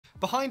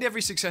Behind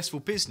every successful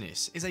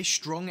business is a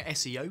strong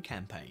SEO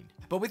campaign,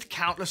 but with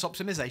countless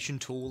optimization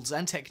tools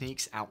and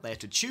techniques out there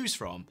to choose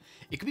from,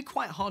 it can be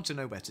quite hard to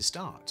know where to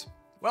start.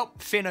 Well,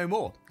 fear no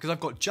more, because I've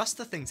got just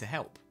the thing to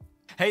help.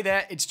 Hey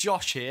there, it's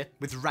Josh here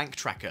with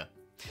Ranktracker.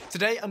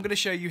 Today I'm going to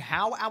show you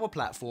how our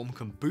platform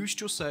can boost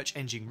your search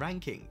engine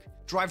ranking,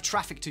 drive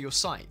traffic to your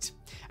site,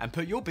 and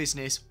put your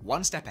business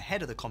one step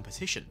ahead of the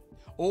competition,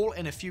 all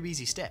in a few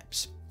easy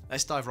steps.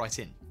 Let's dive right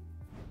in.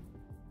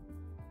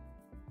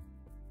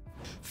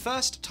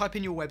 First, type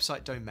in your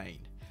website domain,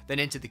 then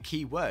enter the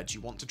keywords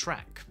you want to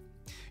track.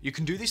 You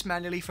can do this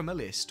manually from a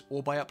list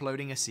or by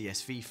uploading a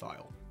CSV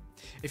file.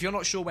 If you're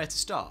not sure where to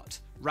start,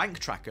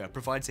 Ranktracker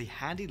provides a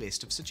handy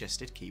list of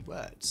suggested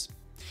keywords.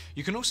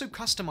 You can also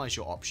customize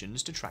your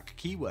options to track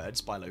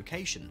keywords by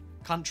location,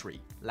 country,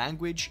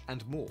 language,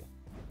 and more.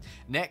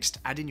 Next,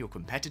 add in your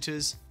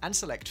competitors and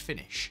select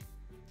Finish.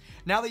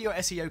 Now that your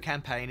SEO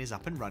campaign is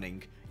up and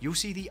running, you'll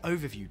see the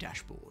Overview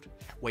dashboard,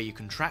 where you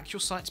can track your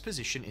site's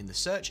position in the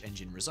search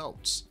engine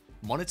results,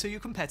 monitor your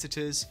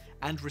competitors,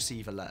 and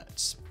receive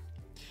alerts.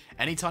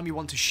 Anytime you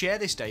want to share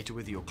this data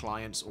with your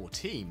clients or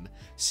team,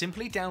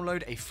 simply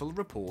download a full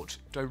report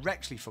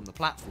directly from the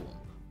platform,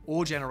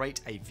 or generate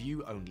a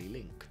view-only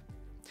link.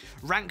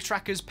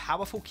 Ranktracker's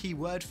powerful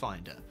keyword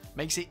finder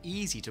makes it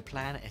easy to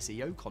plan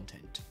SEO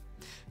content.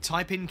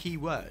 Type in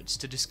keywords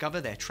to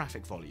discover their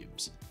traffic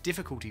volumes,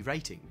 difficulty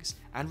ratings,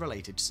 and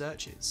related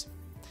searches.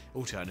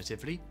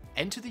 Alternatively,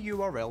 enter the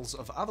URLs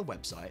of other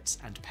websites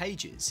and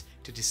pages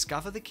to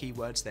discover the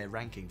keywords they're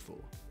ranking for.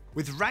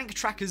 With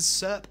Ranktracker's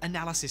SERP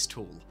analysis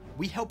tool,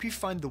 we help you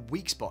find the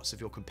weak spots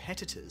of your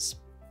competitors.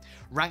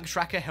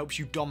 Ranktracker helps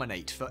you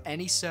dominate for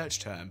any search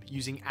term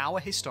using our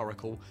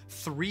historical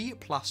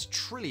 3+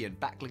 trillion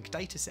backlink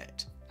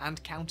dataset,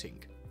 and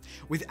counting,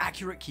 with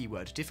accurate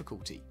keyword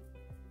difficulty.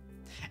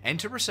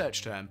 Enter a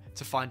search term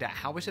to find out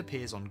how it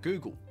appears on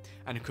Google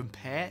and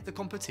compare the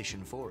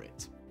competition for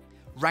it.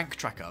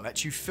 Ranktracker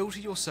lets you filter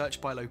your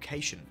search by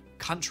location,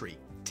 country,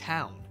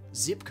 town,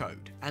 zip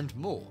code, and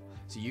more,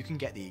 so you can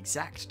get the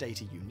exact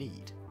data you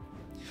need.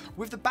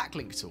 With the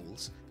backlink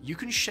tools, you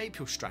can shape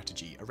your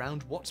strategy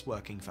around what's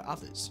working for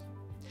others.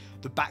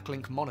 The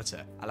backlink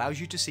monitor allows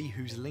you to see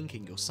who's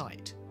linking your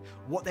site,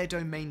 what their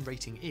domain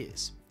rating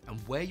is, and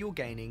where you're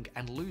gaining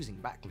and losing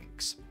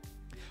backlinks.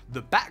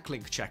 The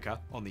Backlink Checker,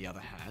 on the other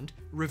hand,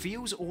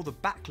 reveals all the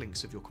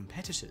backlinks of your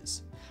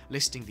competitors,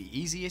 listing the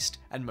easiest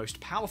and most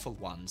powerful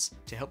ones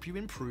to help you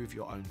improve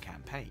your own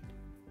campaign.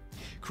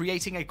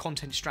 Creating a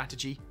content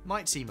strategy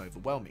might seem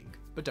overwhelming,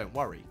 but don't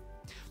worry.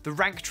 The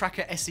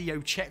Ranktracker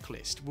SEO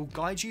checklist will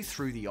guide you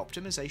through the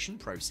optimization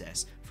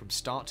process from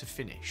start to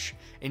finish,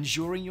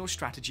 ensuring your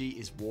strategy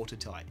is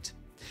watertight.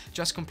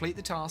 Just complete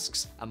the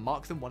tasks and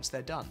mark them once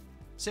they're done.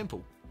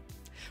 Simple.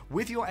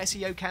 With your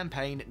SEO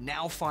campaign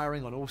now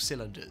firing on all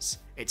cylinders,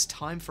 it's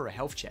time for a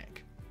health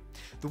check.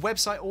 The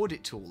website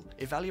Audit tool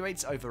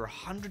evaluates over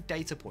 100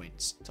 data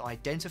points to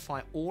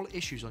identify all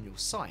issues on your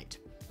site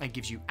and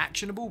gives you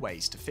actionable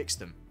ways to fix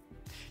them.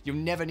 You'll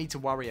never need to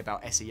worry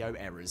about SEO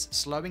errors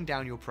slowing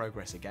down your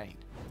progress again.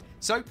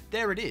 So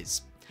there it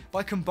is.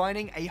 By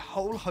combining a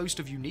whole host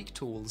of unique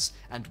tools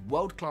and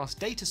world-class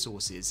data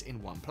sources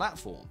in one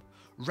platform,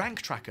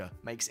 Ranktracker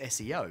makes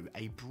SEO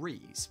a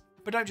breeze.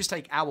 But don't just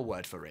take our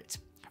word for it.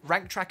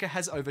 Ranktracker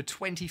has over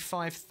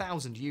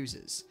 25,000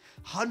 users,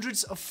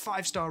 hundreds of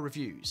 5-star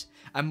reviews,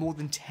 and more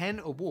than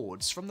 10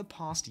 awards from the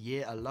past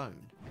year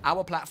alone.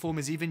 Our platform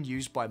is even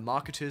used by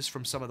marketers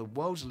from some of the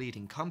world's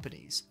leading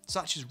companies,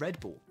 such as Red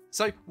Bull.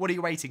 So what are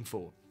you waiting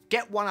for?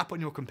 Get one up on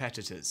your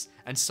competitors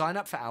and sign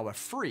up for our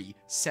free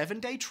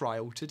 7-day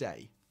trial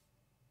today.